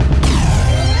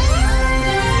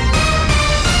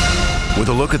With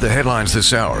a look at the headlines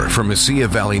this hour from Mesilla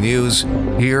Valley News,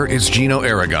 here is Gino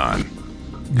Aragon.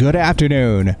 Good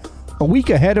afternoon. A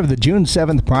week ahead of the June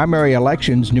 7th primary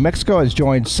elections, New Mexico has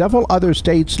joined several other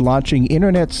states launching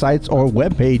internet sites or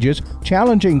web pages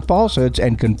challenging falsehoods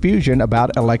and confusion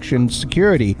about election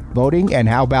security, voting, and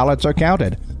how ballots are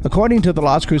counted. According to the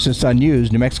Las Cruces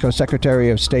Sun-News, New Mexico Secretary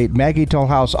of State Maggie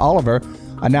Tollhouse Oliver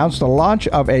announced the launch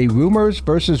of a Rumors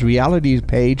versus Realities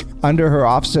page under her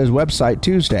office's website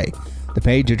Tuesday. The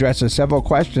page addresses several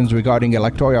questions regarding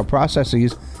electoral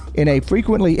processes in a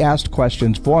frequently asked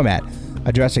questions format,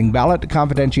 addressing ballot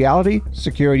confidentiality,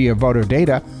 security of voter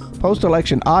data,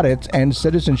 post-election audits, and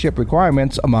citizenship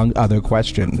requirements, among other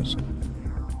questions.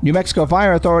 New Mexico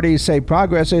fire authorities say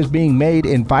progress is being made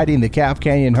in fighting the Calf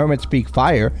Canyon Hermit's Peak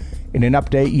fire. In an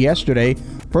update yesterday,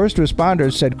 first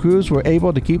responders said crews were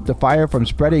able to keep the fire from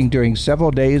spreading during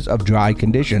several days of dry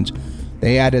conditions.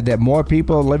 They added that more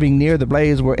people living near the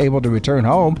blaze were able to return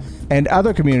home, and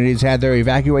other communities had their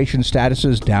evacuation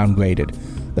statuses downgraded.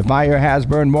 The fire has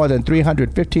burned more than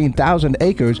 315,000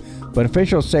 acres, but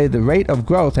officials say the rate of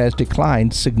growth has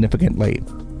declined significantly.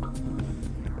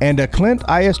 And a Clint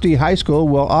ISD high school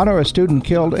will honor a student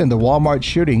killed in the Walmart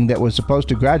shooting that was supposed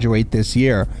to graduate this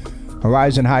year.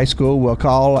 Horizon High School will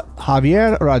call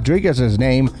Javier Rodriguez's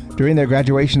name during their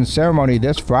graduation ceremony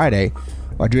this Friday.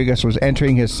 Rodriguez was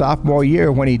entering his sophomore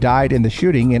year when he died in the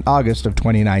shooting in August of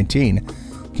 2019.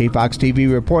 KFOX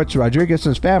TV reports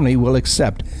Rodriguez's family will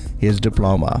accept his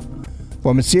diploma.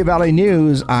 For Mesilla Valley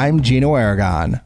News, I'm Gino Aragon.